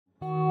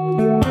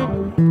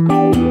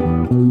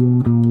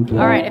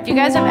Alright, if you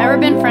guys have ever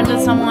been friends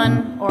with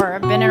someone or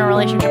been in a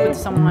relationship with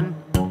someone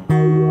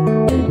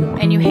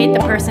and you hate the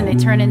person they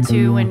turn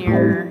into when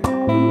you're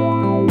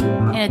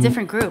in a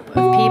different group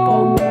of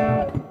people,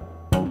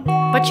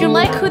 but you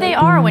like who they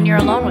are when you're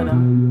alone with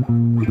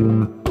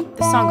them,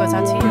 this song goes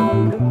out to you.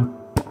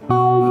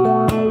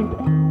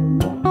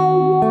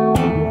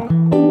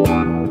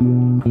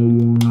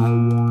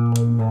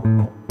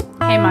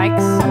 Hey,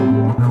 Mikes.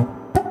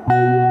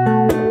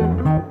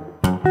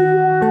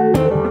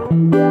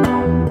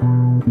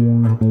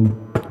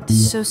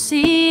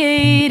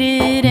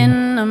 Dissociated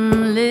and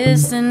I'm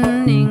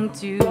listening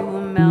to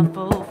a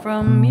mouthful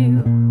from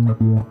you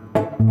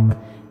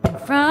in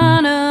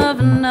front of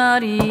an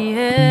audience.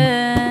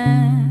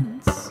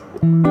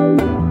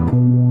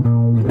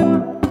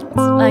 It's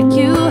like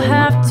you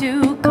have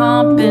to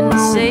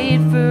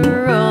compensate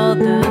for all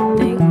the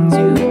things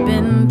you've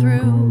been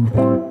through,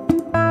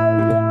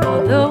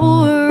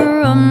 although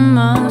we're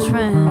amongst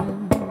friends.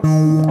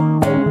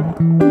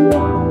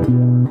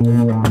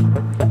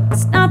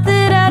 It's not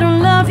that I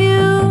don't love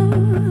you,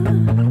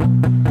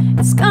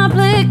 it's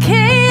complicated,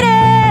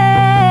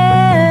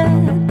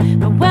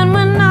 but when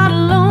we're not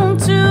alone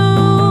too,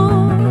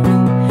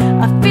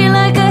 I feel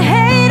like I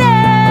hate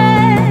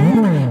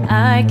it.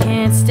 I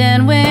can't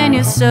stand when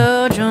you're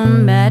so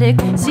dramatic,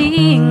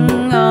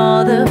 seeing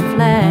all the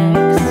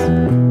flags.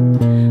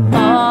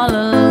 All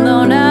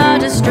alone I'll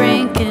just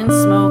drink and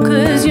smoke,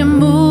 'cause your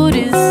mood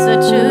is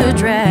such a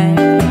drag.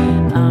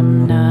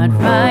 I'm not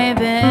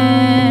vibing,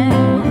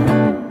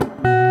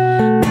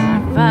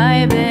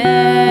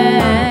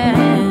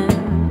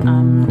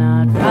 I'm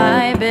not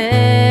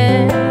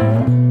vibing,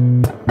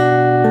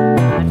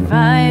 not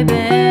vibing.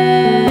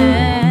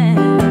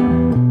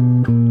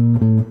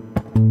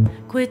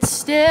 Quit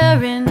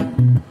staring,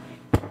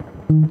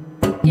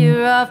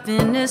 you're off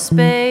into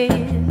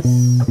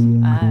space.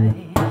 I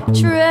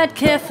tread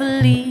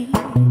carefully,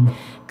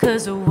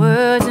 'cause the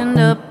words end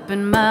up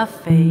in my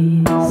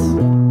face.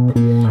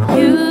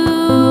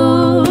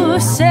 You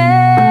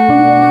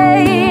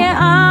say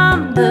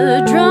I'm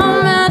the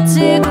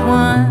dramatic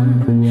one.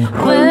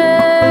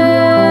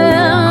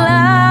 Well,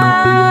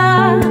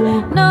 I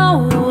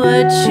know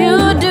what you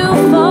do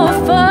for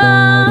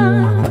fun.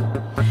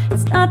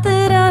 It's not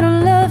that I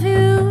don't love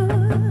you,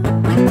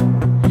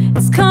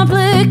 it's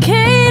complicated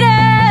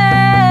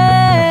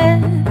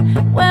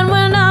when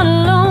we're not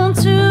alone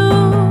too.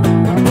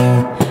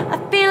 I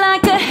feel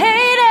like I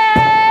hate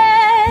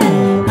it.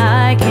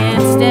 I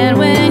can't stand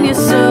when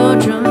you're so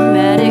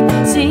dramatic,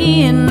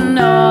 seeing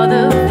all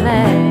the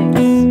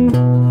flags.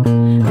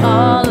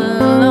 All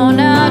alone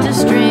I'll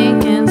just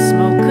drink and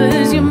smoke,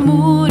 'cause your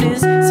mood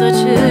is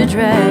such a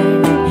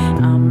drag.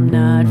 I'm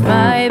not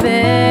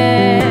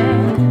vibing,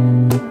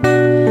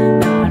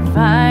 not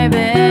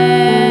vibing.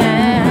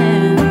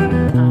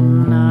 I'm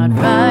not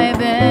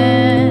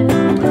vibing,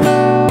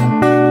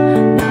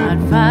 not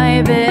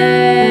vibing.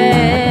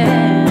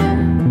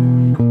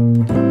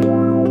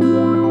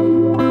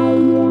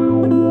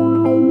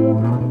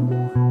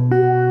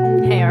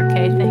 Hey, RK,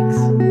 thanks.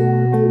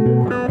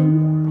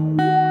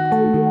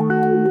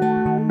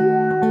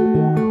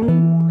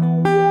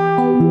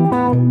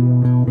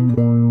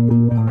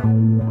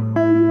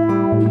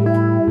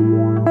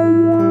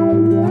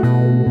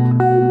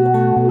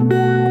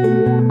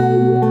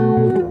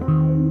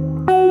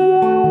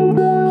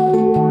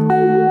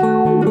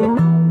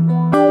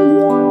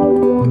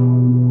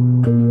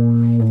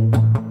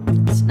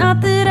 It's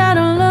not that I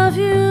don't love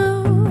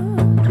you,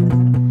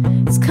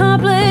 it's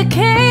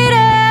complicated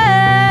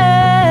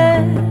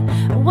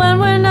when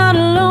we're not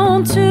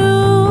alone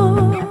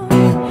too.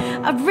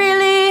 I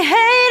really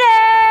hate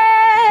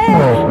it.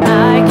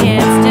 I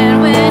can't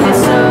stand when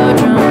you're so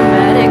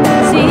dramatic,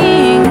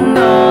 seeing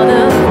all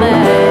the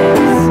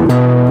flags.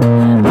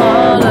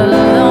 All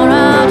alone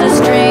I'll just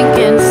drink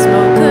and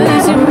smoke,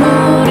 'cause your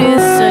mood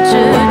is such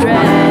a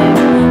drag.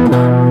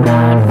 I'm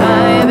not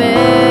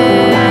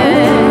vibing,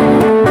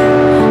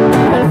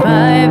 not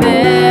vibing.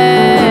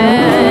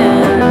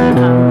 I'm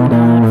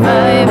not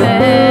vibing,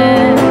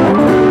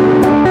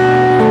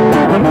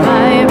 not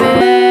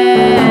vibing.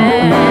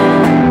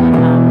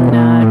 I'm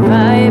not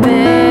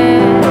vibing,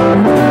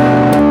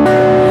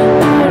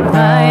 not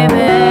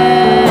vibing.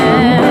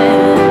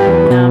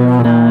 I'm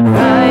not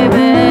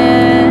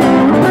vibing,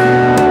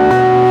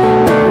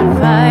 not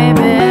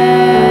vibing.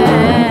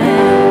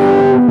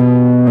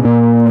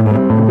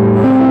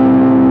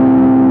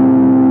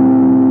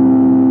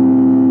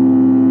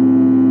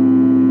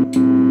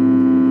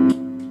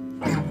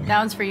 That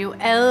one's for you,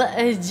 El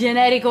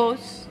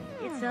Genéricos.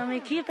 You tell me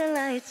keep the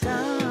lights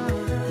on.